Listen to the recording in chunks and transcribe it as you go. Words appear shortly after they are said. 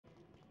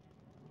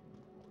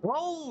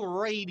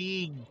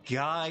Alrighty,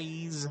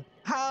 guys.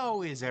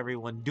 How is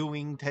everyone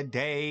doing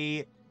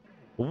today?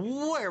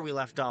 Where we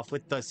left off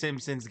with the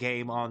Simpsons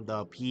game on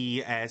the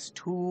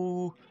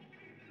PS2,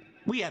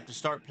 we have to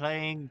start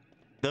playing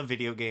the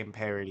video game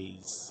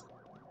parodies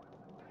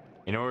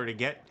in order to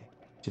get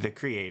to the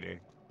creator.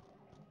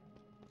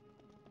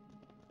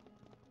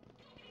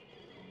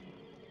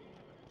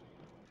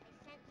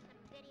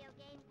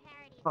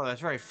 Oh,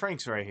 that's right.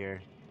 Frank's right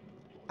here.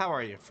 How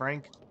are you,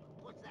 Frank?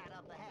 What's that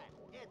up ahead?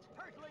 It's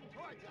hurtling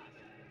towards us.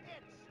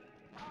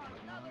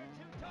 It's another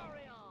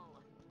tutorial.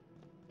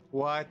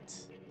 What?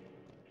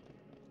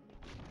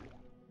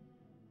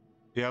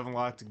 You haven't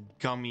locked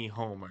Gummy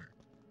Homer.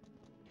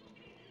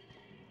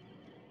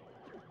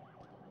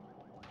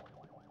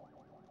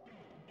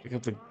 Pick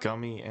up the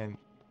gummy and...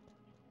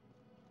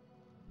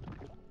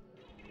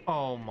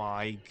 Oh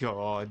my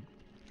god.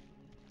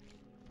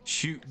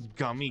 Shoot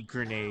gummy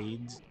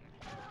grenades.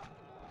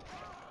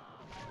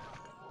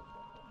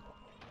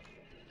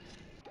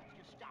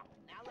 Just stop.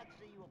 Now let's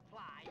see you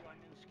apply your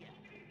new skill.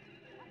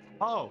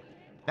 Oh,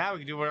 now we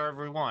can do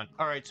whatever we want.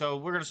 All right, so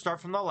we're going to start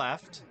from the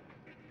left.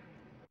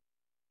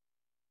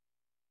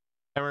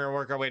 And we're going to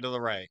work our way to the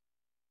right.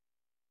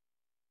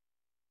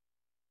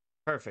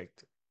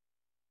 Perfect.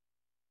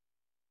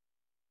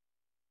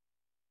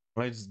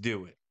 Let's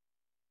do it.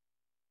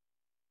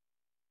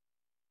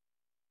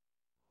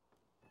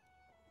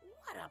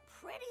 What a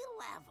pretty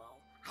level.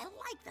 I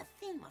like the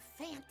theme of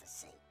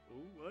fantasy.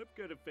 Oh, I've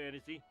got a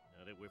fantasy.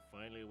 Now that we're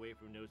finally away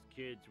from those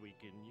kids, we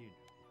can, you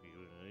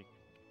and I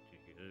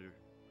get together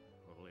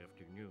all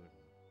afternoon.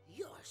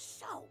 You're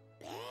so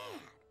bad.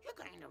 You're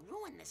going to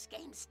ruin this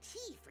game's T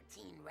for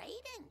teen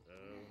rating.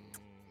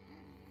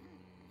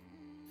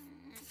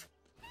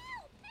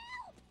 Help!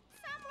 Help!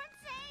 Someone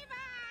save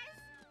us!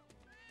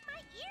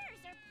 My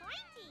ears are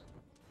pointy.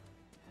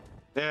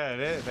 Yeah, it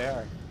is. They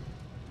are.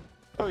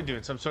 What are we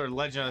doing? Some sort of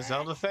Legend of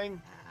Zelda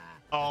thing?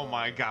 Oh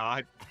my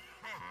god.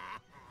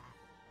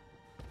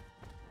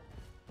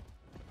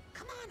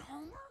 Come on,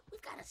 Homer.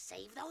 We've got to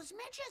save those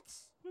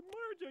midgets. But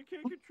Marge, I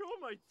can't control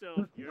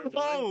myself. You're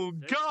Oh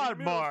blind. god,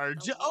 Sexy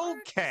Marge. The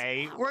word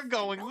Okay, is we're out.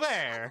 going No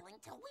there.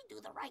 snuggling till we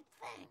do the right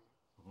thing.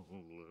 moves.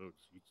 Oh,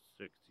 lousy,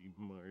 sexy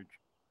Marge.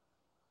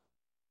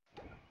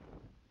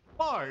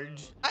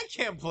 Marge, I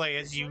can't play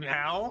as you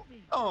now.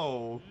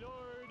 Oh.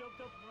 Lord of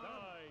the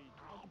Flies.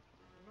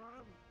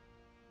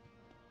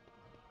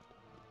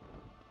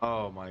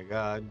 Oh my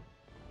god.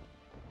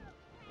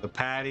 The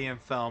Patty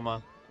and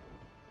Thelma.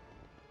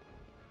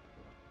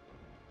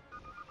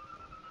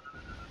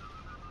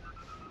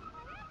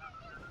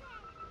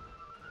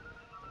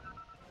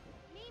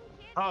 Mean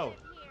kids Oh. live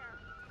here.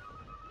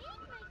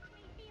 Mean makes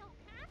me feel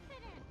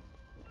confident.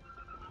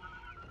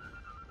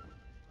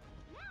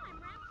 Now I'm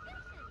Rob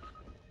Simpson.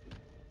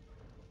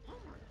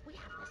 Homer, we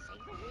have to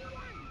save the wee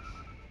ones.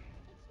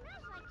 It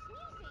smells like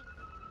sneezing.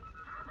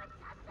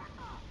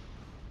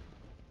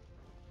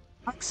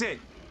 Exit.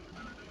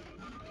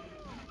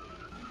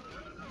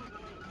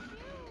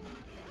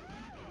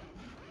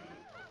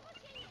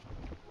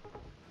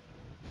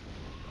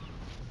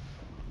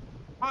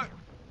 What?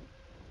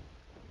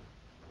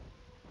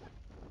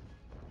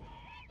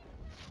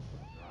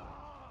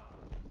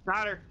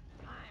 Got her.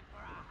 Time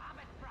for a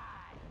hobbit fry.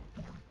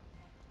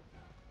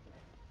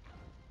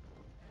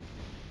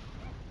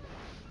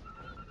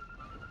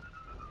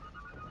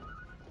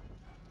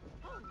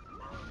 Oh, no.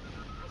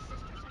 My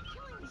sisters are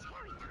killing these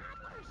hairy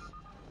toddlers.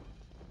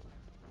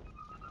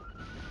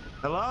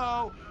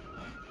 Hello?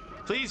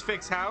 Please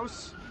fix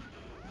house.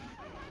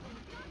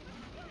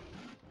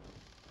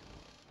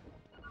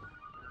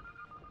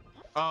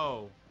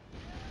 Oh.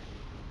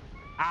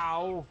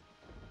 Ow.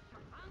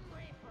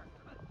 Hungry for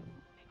cooking.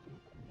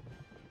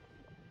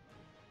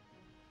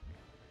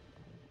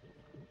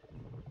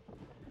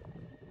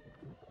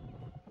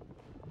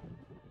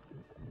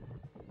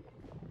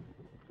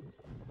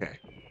 Okay.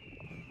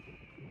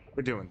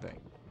 We're doing things.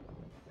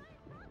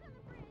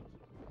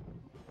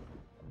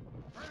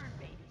 Burn,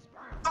 babies,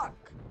 burn. Fuck.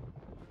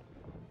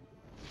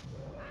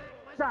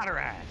 Got her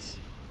ass.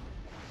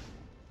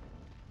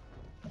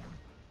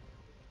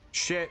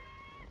 Shit.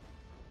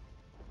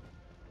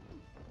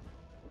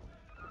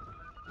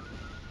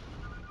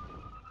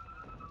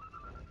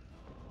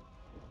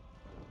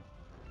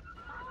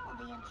 Follow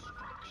the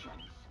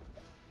instructions.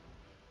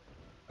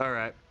 All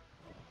right.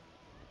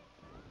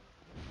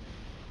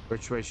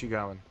 Which way she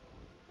going?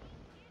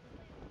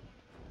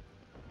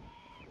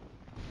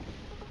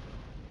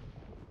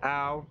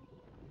 Ow.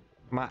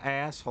 My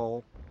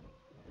asshole.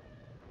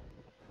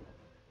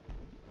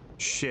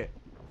 Shit.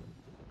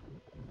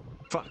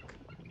 Fuck.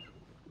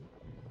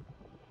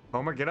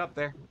 Homer, get up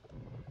there.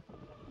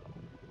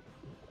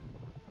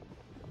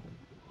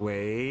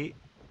 Wait.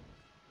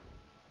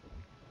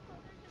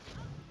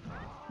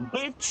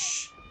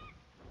 Bitch.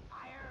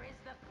 Fire is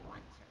the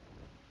cleanser.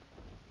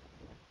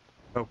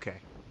 Okay.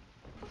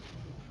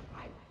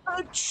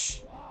 Bitch.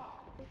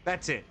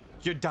 That's it.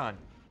 You're done.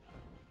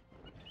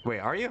 Wait,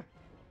 are you?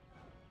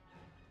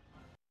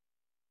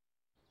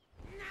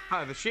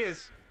 Ah, there she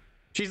is.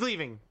 She's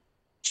leaving.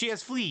 She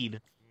has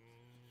fleed.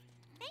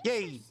 Thanks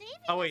Yay. for saving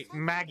Oh, us, wait. Uncle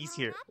Maggie's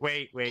here. Grown-Up.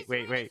 Wait. Is there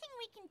anything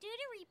we can do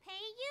to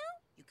repay you?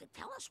 You could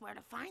tell us where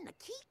to find the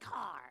key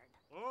card.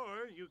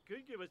 Or you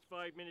could give us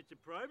 5 minutes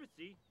of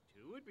privacy.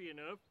 2 would be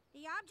enough.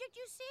 The object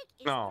you seek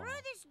is No.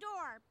 through this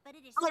door, but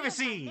it is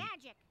Privacy. sealed by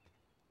magic.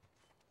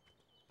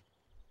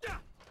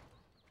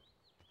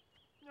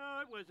 No,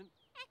 it wasn't.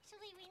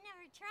 Actually, we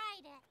never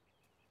tried it.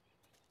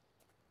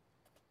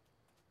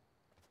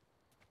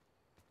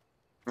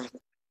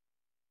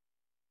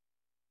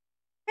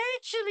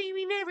 Actually,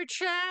 we never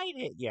tried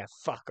it. Yeah,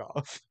 fuck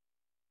off.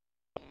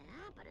 Yeah,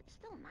 but it's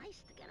still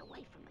nice to get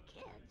away from the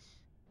kids.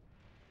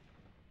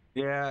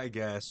 Yeah, I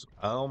guess.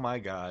 Oh my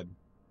god.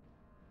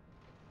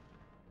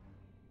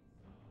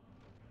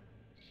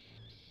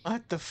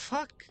 What the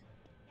fuck?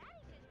 Daddy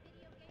says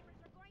video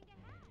gamers are going to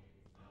hell.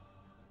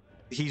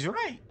 He's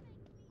right.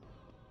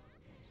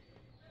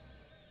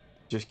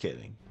 Just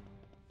kidding.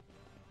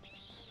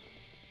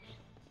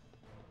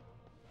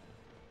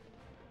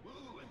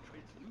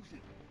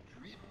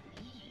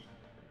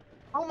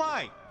 Oh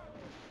my!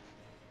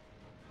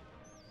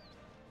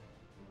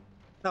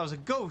 That was a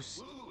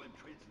ghost.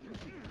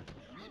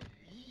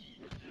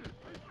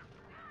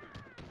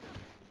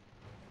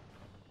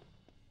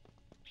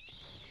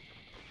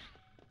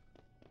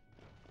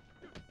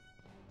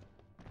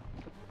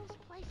 This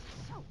place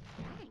is so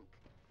dank.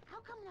 How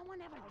come no one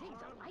ever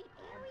digs a light,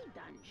 airy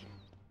dungeon?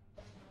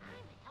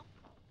 I'm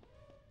helpful.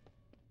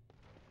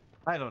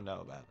 I don't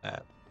know about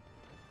that.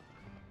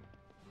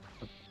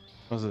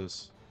 What's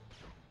this?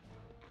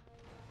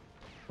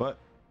 What?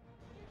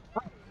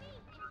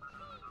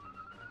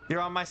 You're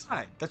on my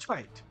side. That's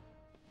right.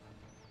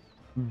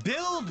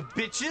 Build,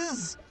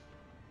 bitches!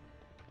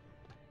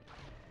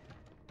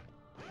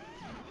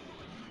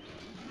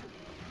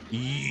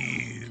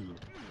 You.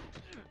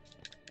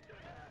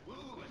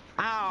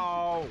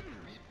 Ow!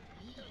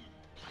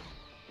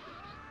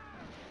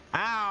 Ow!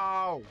 I'm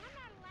not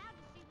allowed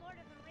to see Lord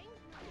of the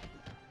Rings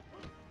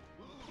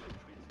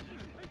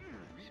movies.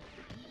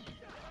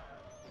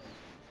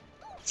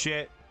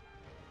 Shit.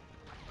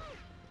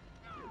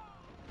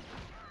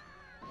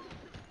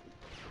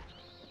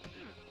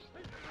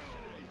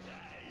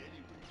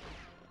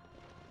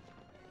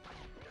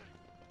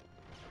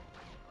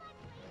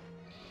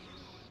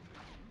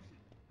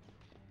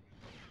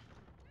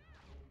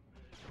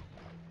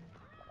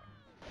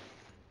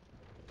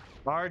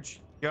 Marge,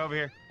 get over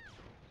here.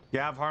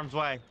 Get out of harm's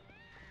way.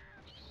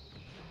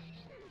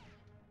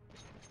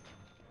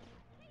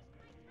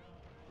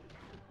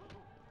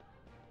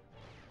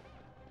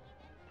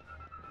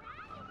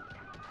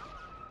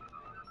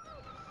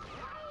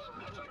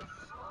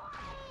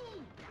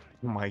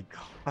 Oh my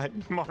god,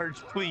 Marge,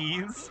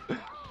 please.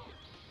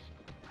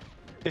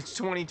 It's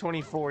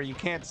 2024. You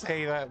can't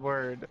say that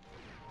word.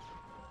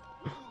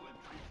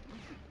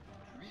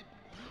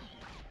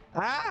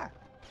 Ah!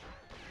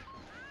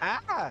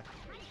 Ah!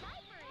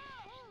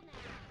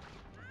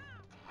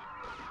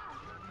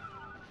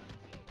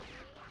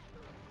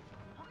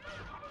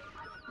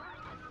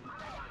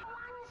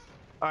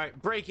 All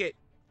right, break it.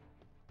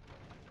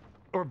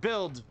 Or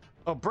build.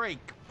 Oh, break,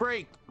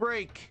 break,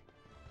 break.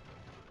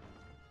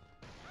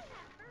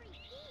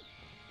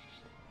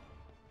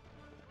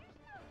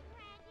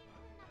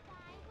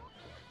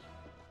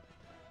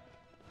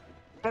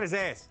 That is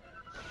ass.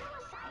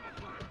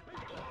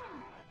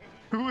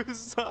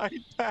 Suicide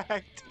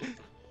pact.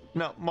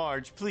 No,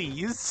 Marge,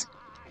 please.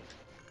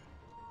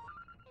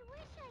 I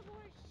wish I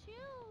wore shoes.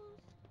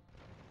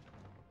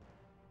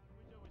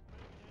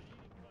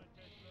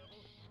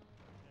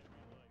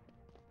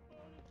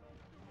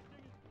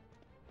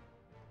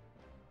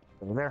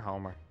 Over there,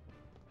 Homer.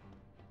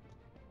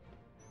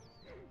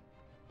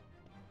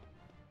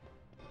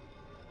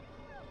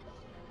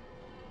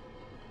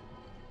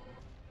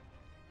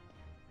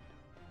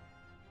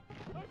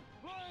 I'm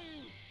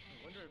flying!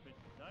 I wonder if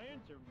it's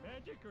science or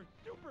magic or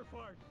super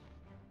farts.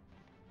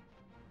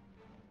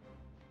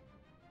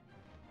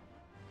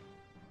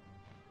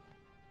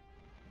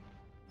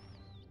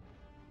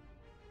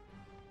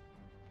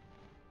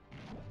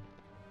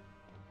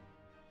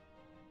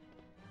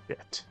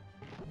 Shit.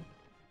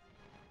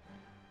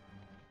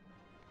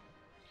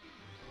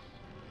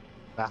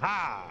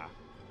 Aha!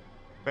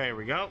 There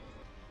we go.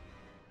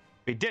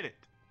 We did it.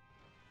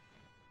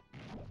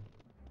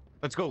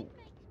 Let's go. Makes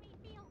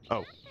me feel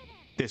Oh,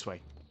 confident. this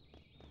way.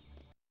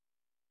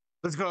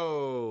 Let's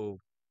go.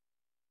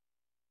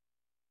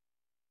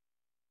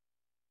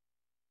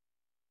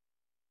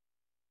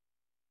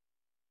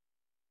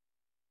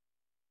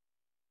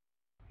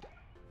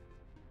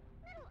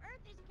 Middle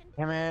Earth is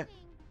Damn it.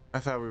 confusing. I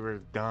thought we were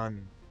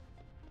done.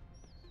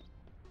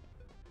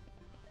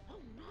 Oh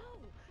no!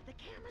 The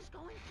camera's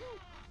going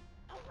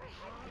to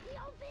overhead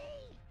POV!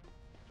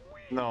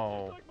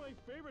 No. It's like my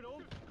favorite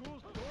old school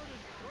sword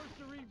and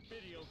sorcery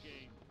video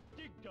game,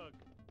 Dig Dug.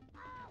 Oh,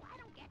 I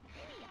don't get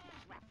any of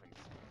these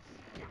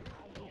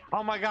references.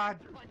 Oh my god.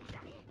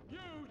 You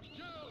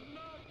shall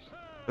not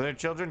pass! Are there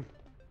children?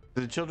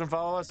 Do the children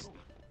follow us?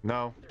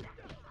 No.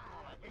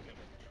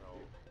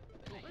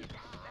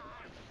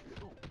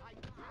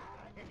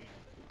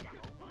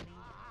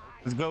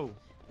 Let's go.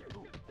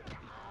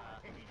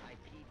 I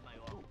peed my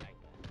own diaper.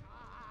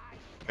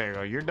 There you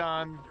go. You're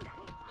done.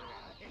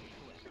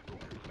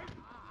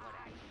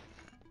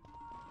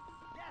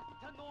 Death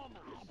to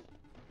normal.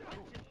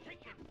 Punches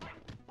taken.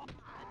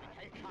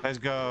 Let's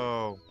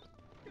go.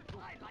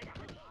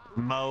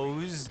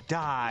 Moe's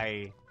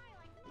die.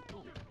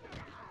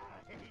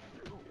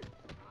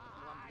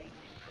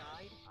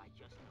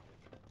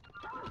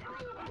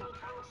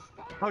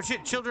 Oh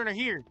shit, children are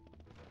here.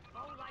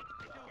 Mo likes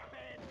to do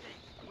bad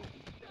things.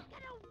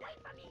 Get away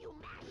from me, you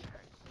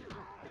mashers!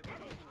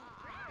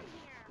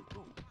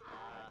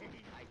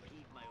 I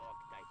peed my orc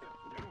diaper.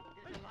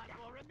 There's a lot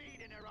more of me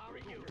than there are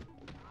of you.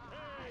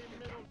 Hey,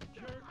 little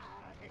jerk.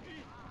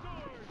 Eat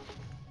swords.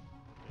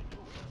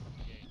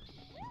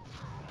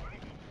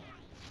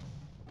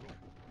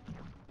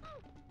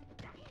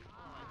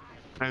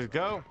 Let's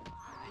go.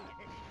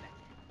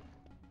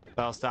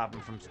 That'll stop him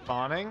from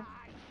spawning.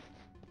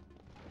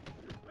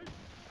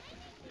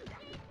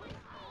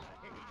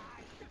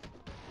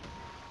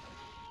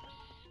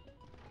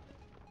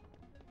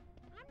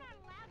 I'm not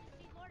allowed to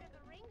see Lord of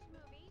the Rings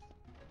movies.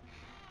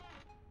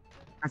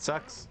 That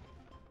sucks.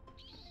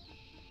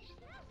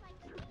 Smells like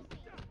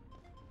sneezing.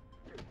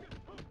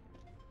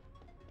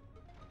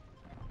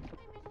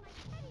 I miss my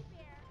teddy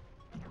bear.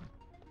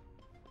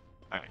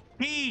 Alright.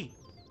 Pee!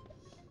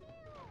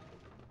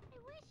 I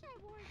wish I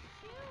wore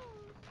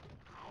shoes.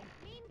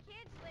 Mean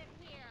kids live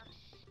here.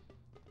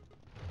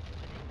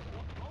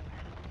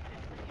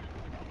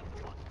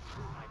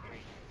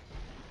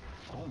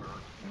 Homer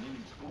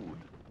needs food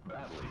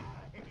badly.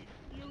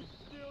 You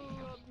still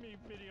love me,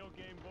 video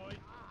game boy.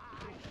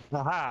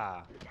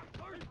 Haha.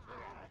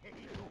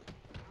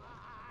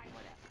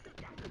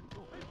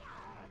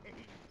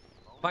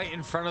 Fight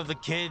in front of the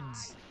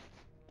kids.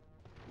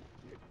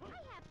 I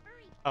have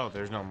furry. Oh,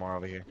 there's no more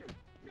over here.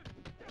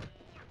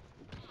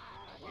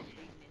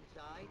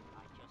 Inside,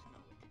 I just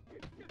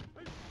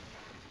know it.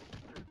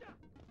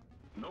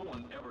 No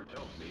one ever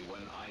tells me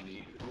when I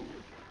need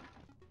food.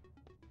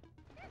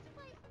 This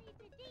place needs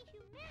a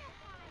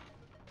dehumidify.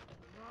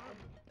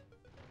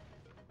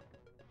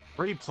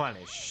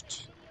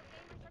 Replenished. Video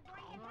gamers are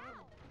going to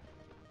hell.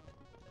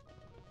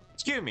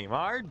 Excuse me,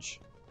 Marge.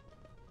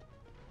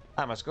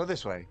 I must go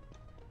this way.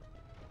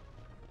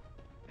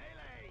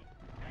 Melee!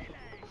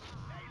 Melee!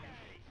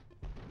 Melee!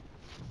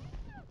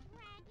 No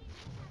dragons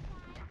in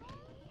the Bible.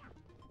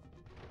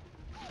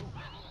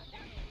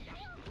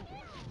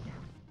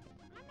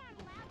 I'm not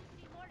allowed to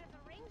see Lord of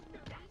the Rings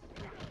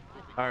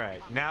movies.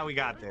 Alright, now we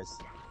got this.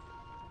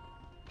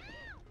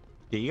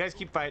 Yeah, you guys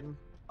keep fighting.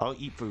 I'll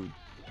eat food.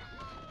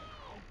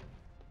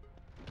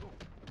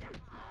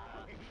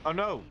 Oh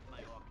no!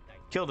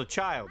 Killed a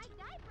child. My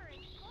diaper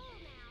is full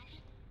now.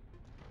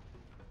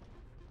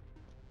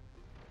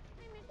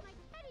 I miss my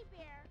teddy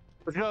bear.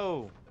 Let's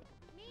go!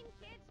 Mean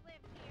kids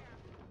live here.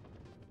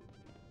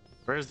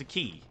 Where's the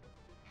key?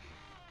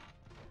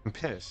 I'm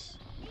pissed.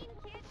 Mean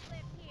kids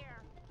live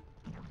here.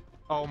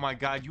 Oh my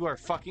god, you are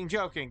fucking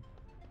joking.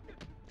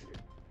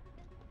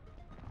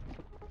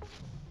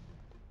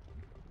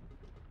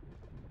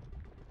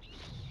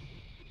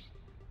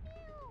 Ew.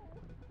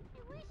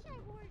 I wish I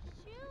wore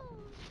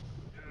shoes.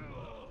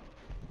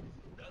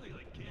 Nothing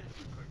like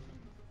cancer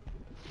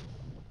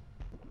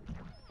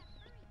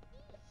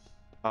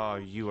Oh,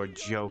 you are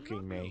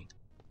joking me.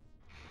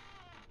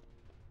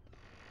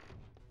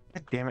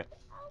 God damn it.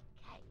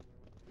 Okay.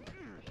 It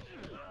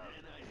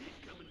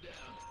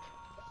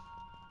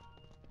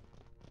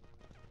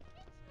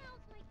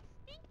smells like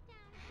stink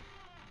down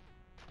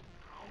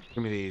here.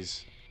 Give me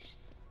these.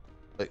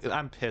 Like,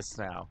 I'm pissed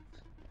now.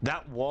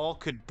 That wall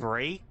could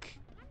break?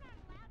 I'm not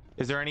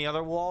allowed Is there any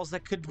other walls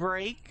that could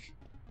break?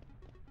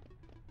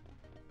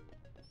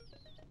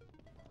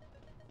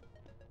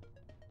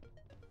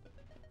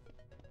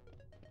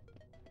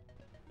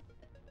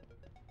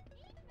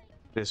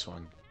 This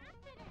one.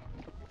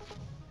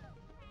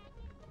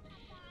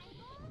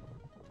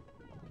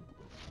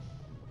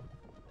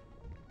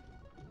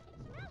 It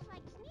smells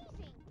like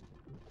sneezing.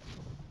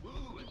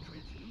 Ooh, a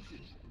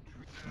translucent.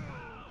 Oh,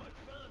 I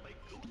found my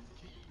ghost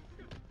key.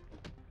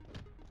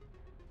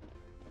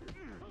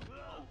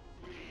 Oh,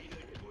 wait,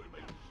 I tore my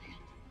sheet.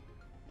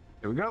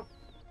 Here we go.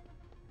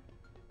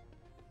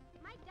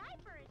 My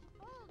diaper is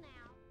full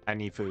now. I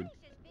need food.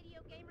 Says video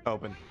gamers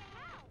Open. are going to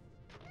hell.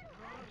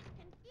 It's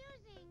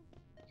confusing.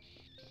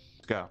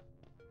 Let's go.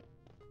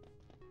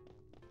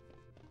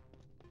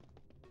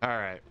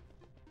 Alright.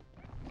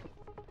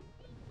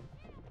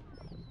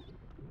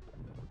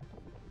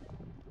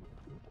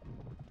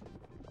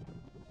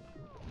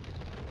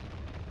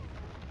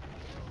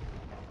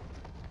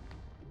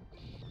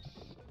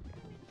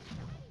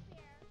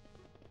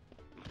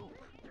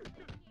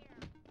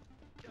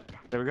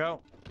 There we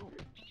go.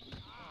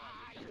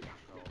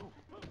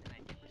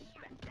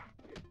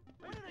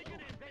 When are they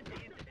gonna invent the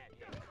internet?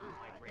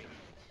 My brain.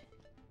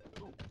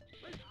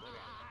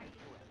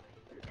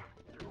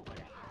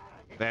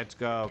 Let's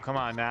go. Come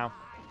on now.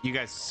 You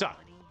guys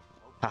suck.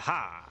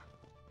 Haha.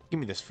 Give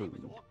me this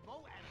food. Mo, and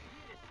I'm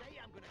here to say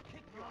I'm gonna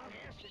kick your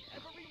ass in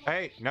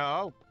every Hey,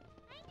 no.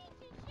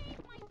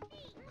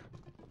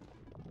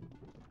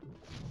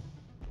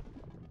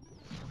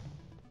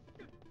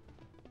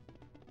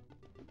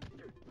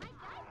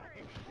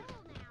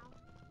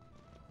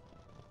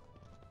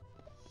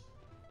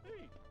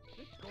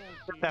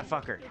 That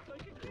fucker.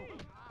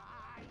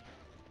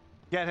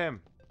 Get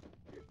him.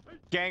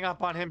 Gang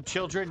up on him,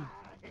 children.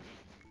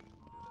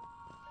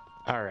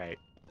 All right.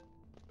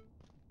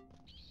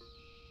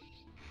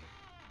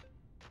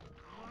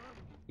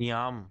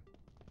 Yum.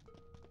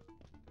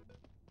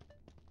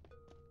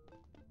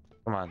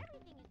 Come on.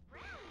 Everything is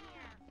brown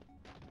here.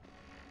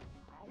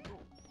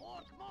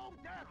 Hawk Moon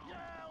Death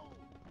Yell!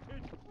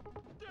 It's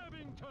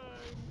dabbing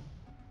time!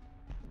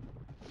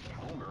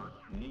 Homer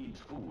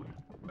needs food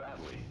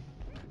badly.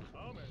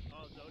 Homer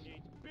also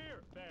needs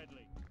beer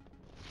badly.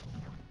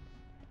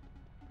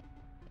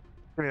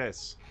 Look at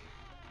this.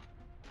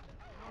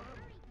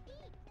 Furry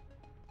feet.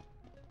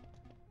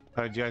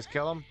 Oh, did you guys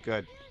kill him?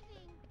 Good. Losing.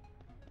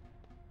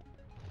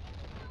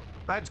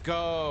 Let's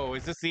go.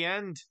 Is this the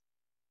end?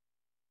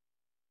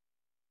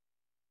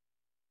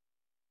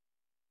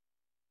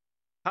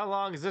 How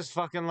long is this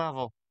fucking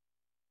level?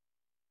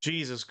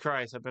 Jesus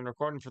Christ, I've been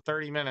recording for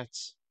 30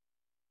 minutes.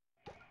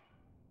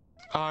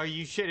 Are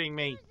you shitting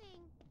me? Losing.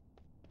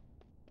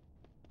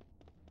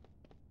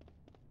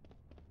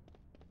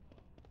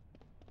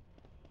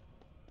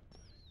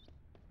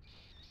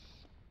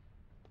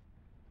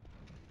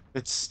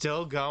 It's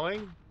still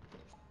going?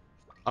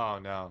 Oh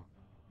no.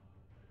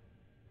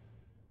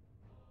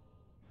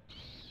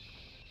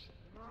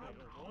 A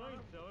wine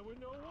cellar with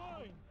no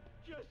wine.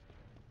 Just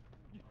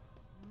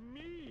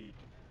mead.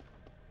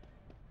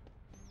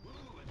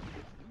 Whoa, and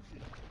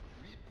translucent.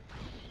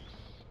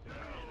 And I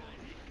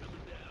hate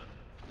coming down.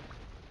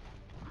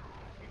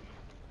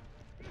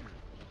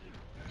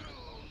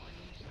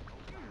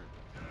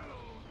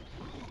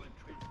 Whoa, and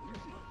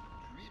translucent.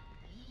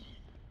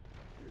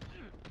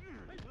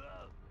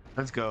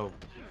 Let's go.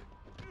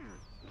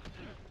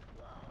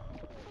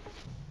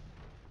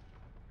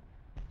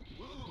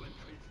 Whoa, and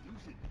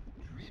translucent.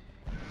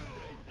 I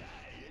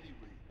die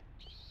anyway.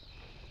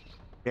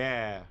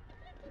 Yeah.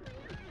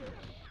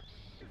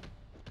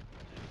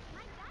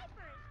 My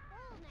diaper is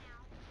full now.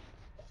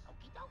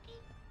 Okie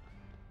dokie.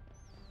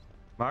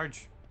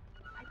 Marge.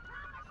 I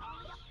promise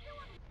I'll be up to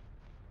it.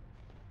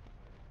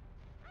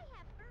 I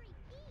have furry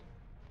feet.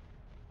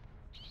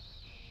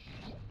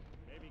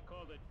 Maybe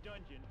call the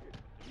dungeon. To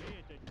me,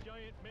 it's a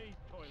giant maze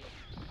toilet.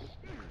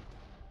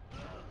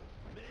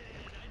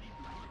 Man, I need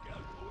to work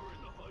out more in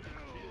the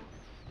higher gym.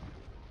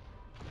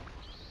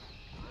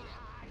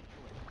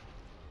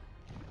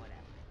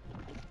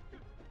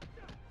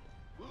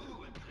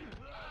 Whoa, and I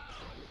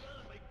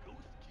found my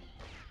ghost key.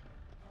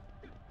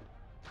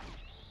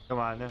 Come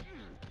on now.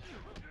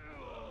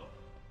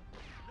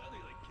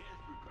 Nothing like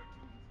Casper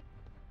cartoons.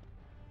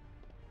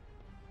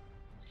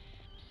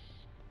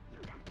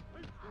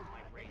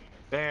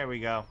 There we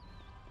go.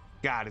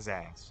 Got his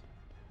ass.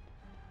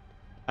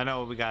 I know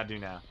what we gotta do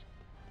now.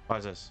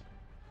 What's this?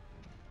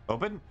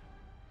 Open?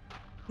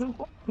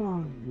 Now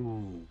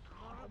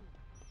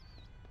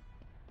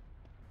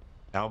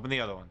open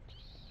the other one.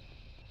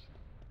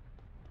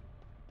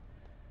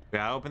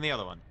 Gotta open the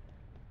other one.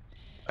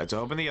 Let's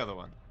open the other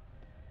one.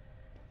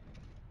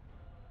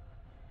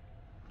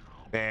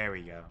 There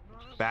we go.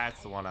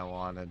 That's the one I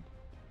wanted.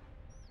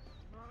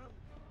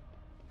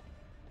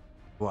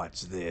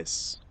 What's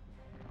this?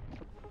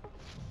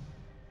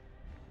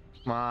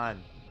 Come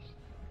on.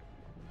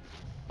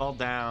 Fall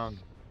down.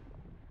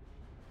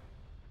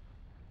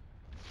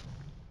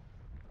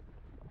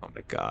 Oh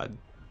my god.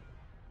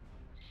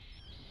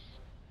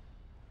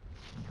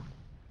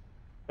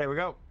 There we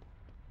go.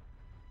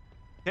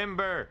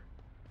 Timber.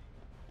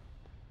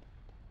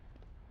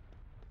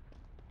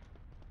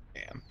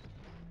 Damn.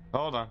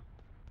 Hold on.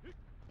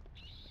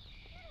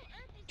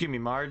 Give me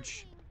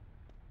Marge.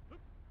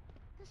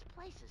 This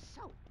place is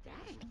so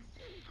dank.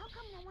 How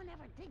come no one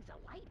ever digs a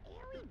light,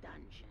 airy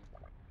dungeon?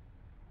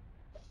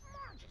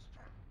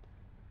 Margister.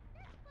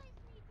 This place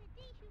needs a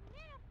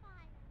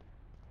dehumidifier.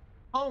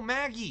 Oh,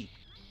 Maggie.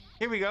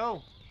 Here we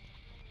go.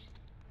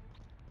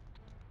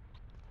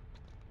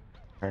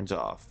 Turns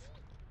off.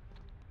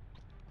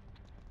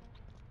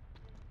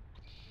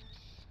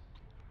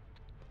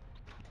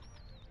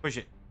 Push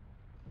it.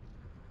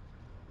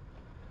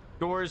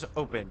 Doors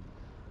open.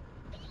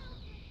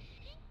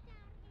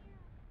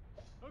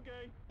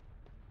 Okay.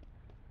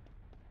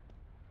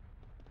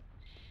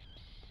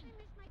 I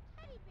miss my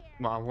teddy bear.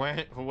 Come on,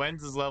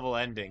 when's this level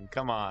ending?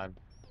 Come on. I wish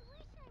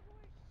I wore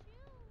shoes.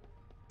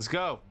 Let's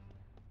go.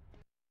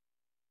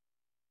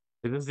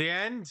 Is this the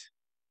end?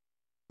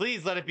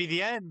 Please let it be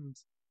the end.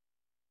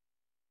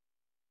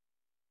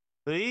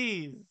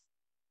 Please.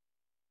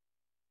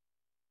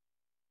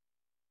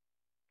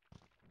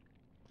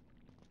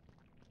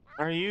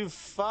 Are you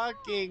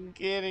fucking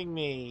kidding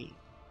me?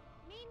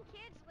 Mean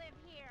kids live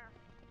here.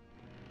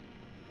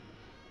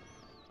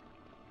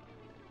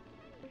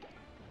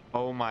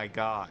 Oh my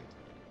god.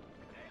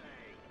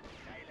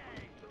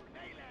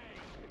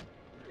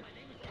 My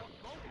name is Hawk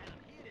Moon, and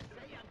I'm here to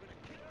say I'm gonna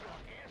kick your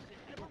ass in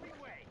every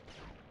way.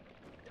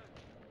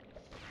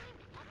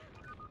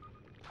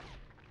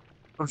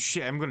 Oh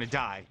shit, I'm gonna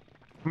die.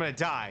 I'm gonna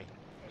die.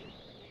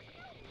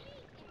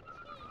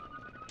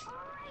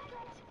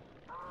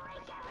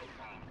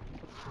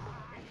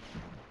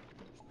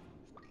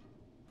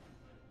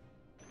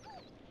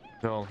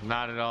 No,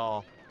 not at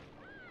all.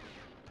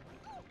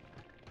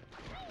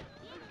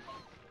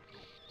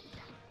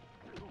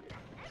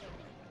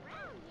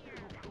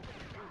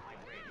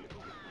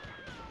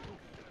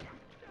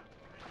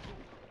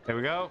 There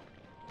we go.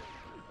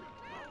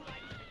 I'd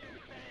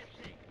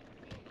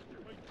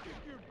kick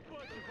your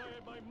butt if I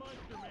had my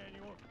monster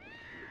manual.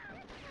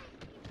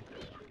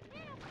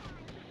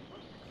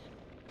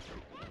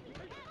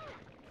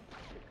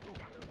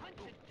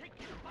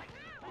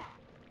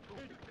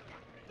 It's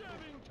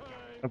stabbing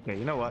time. Okay,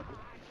 you know what?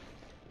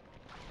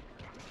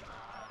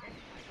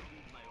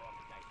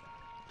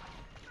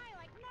 I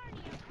like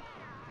Narnia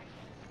better.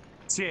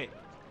 Shit.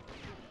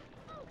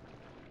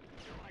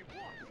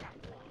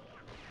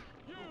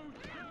 You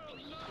shall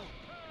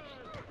not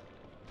pass.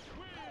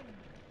 Win.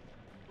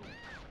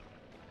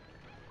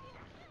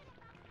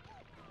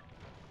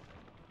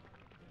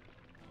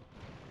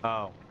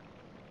 Oh.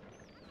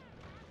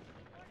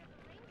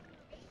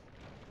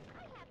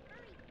 I have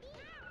furry feet.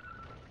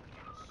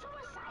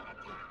 Suicide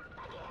attack.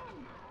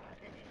 Again.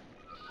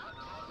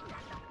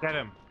 Get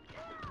him.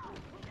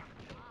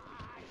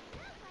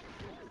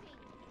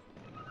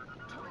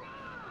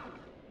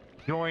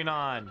 Going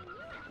on.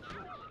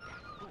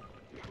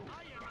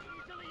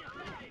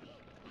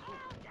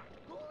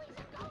 Ghoulies and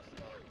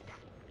ghosties.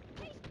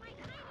 Taste my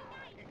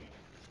tiny knife.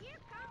 Here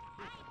comes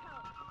Idaho.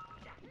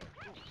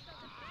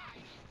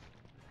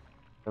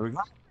 There we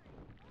go.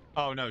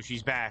 Oh no,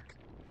 she's back.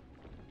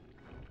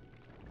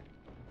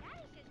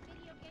 Daddy says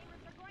video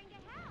gamers are going to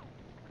hell.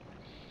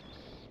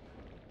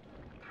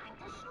 Time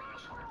to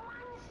smash, little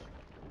ones.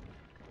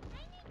 I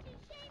need to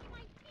shave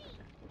my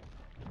feet.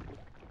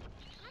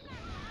 I'm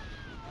not allowed to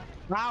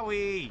order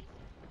Howie.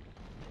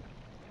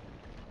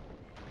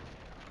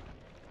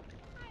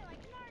 I like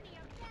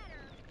Narnia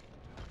better.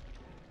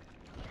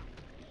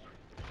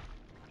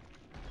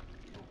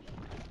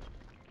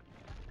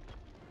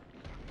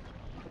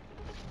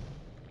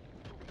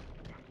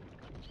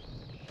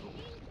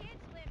 Mean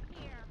kids live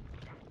here.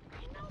 I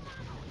know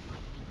Mama would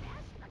like me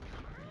best, but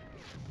come on.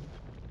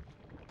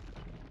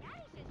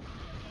 Daddy says video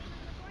gamers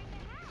are going to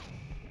hell.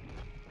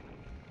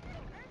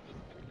 The earth is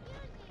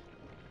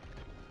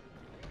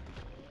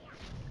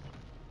confusing.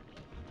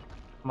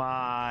 Come on. I'm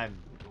not allowed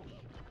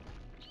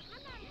to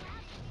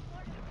see Lord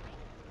of the Rings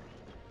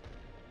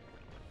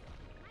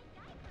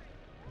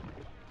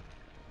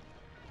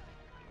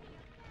movies.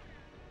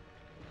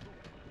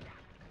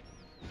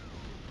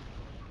 My diaper is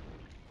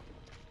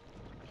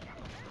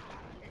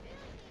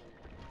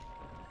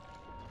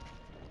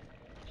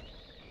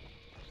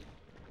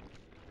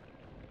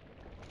full.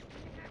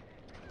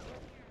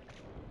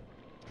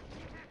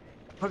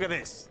 Look at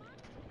this.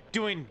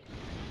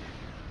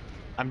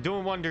 I'm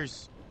doing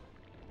wonders.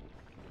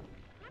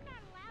 I'm not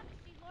allowed to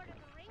see Lord of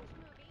the Rings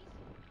movies.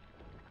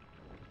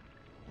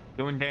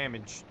 Doing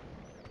damage.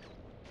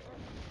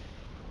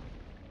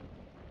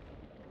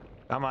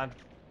 Come on.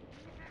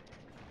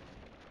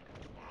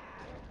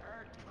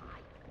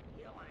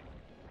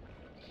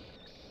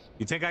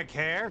 You think I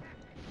care?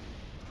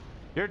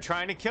 You're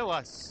trying to kill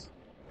us.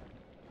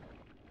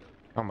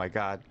 Oh my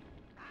god.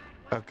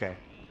 Okay.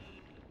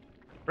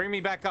 Bring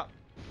me back up.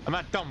 I'm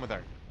not done with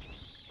her.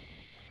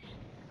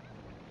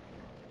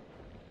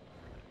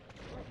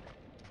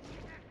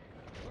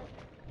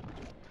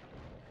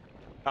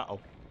 Uh-oh.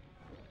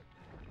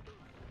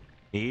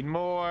 Need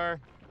more.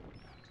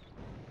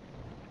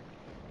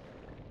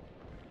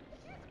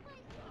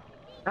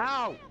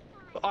 Ow!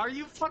 Are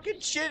you fucking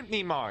shitting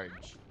me, Marge?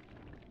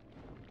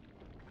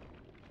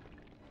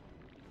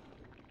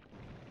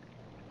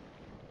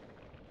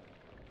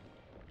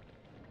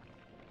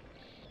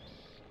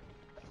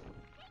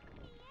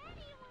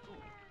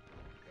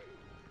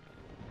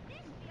 This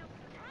feels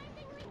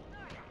surprisingly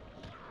good.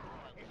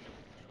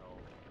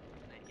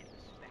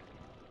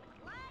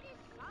 Blood is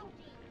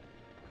salty.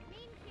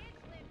 Mean kids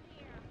live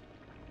here.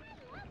 I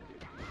love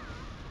them.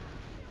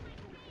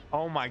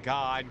 Oh my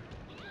god.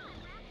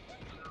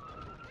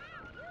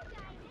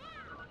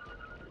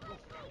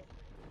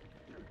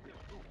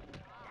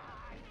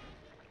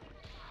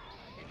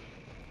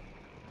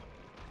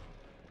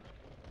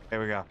 There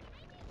we go.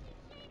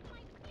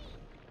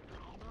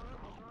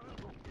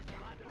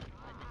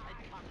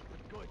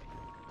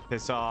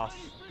 This off.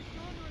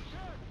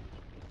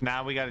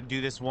 Now we got to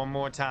do this one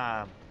more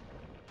time.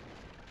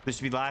 This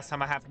should be the last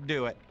time I have to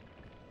do it.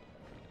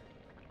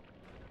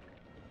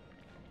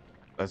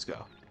 Let's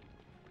go.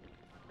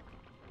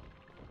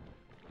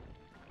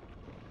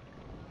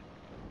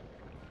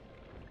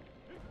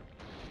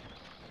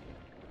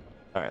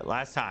 All right,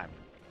 last time.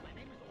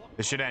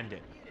 This should end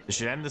it. This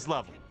should end this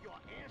level. Your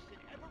ass in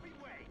every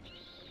way.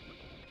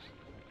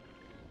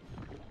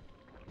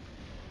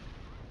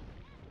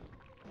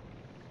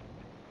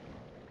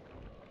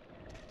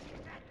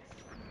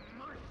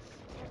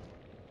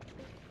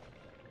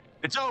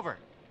 It's over.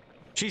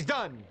 She's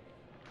done.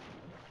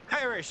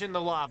 Perish in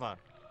the lava.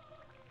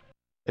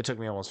 It took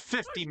me almost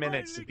 50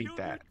 minutes to beat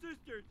that.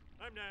 Sisters.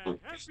 I'm the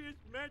happiest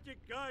magic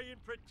guy in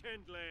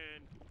Pretend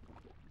Land.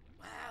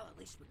 Well, at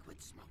least we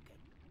quit smoking.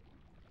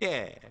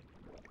 Yeah.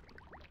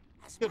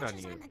 As Good much on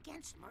as you. I'm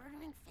against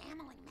murdering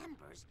family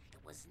members, it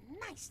was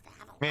nice to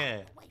have a Yeah.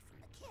 life away from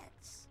the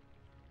kids.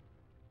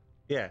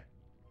 Yeah.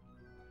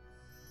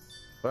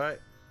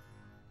 But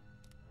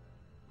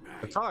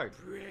it's hard.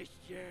 Precious.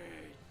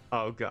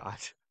 Oh god.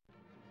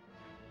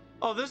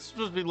 Oh, this is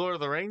supposed to be Lord of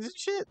the Rings and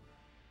shit?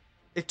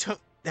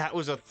 That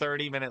was a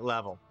 30-minute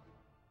level.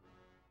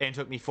 And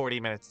took me 40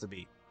 minutes to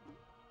beat.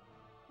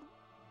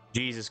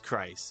 Jesus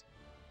Christ.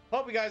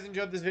 Hope you guys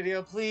enjoyed this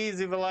video. Please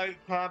leave a like,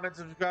 comment,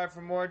 subscribe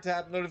for more.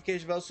 Tap the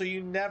notification bell so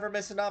you never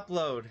miss an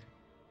upload.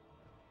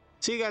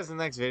 See you guys in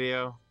the next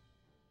video.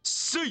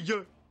 See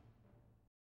ya!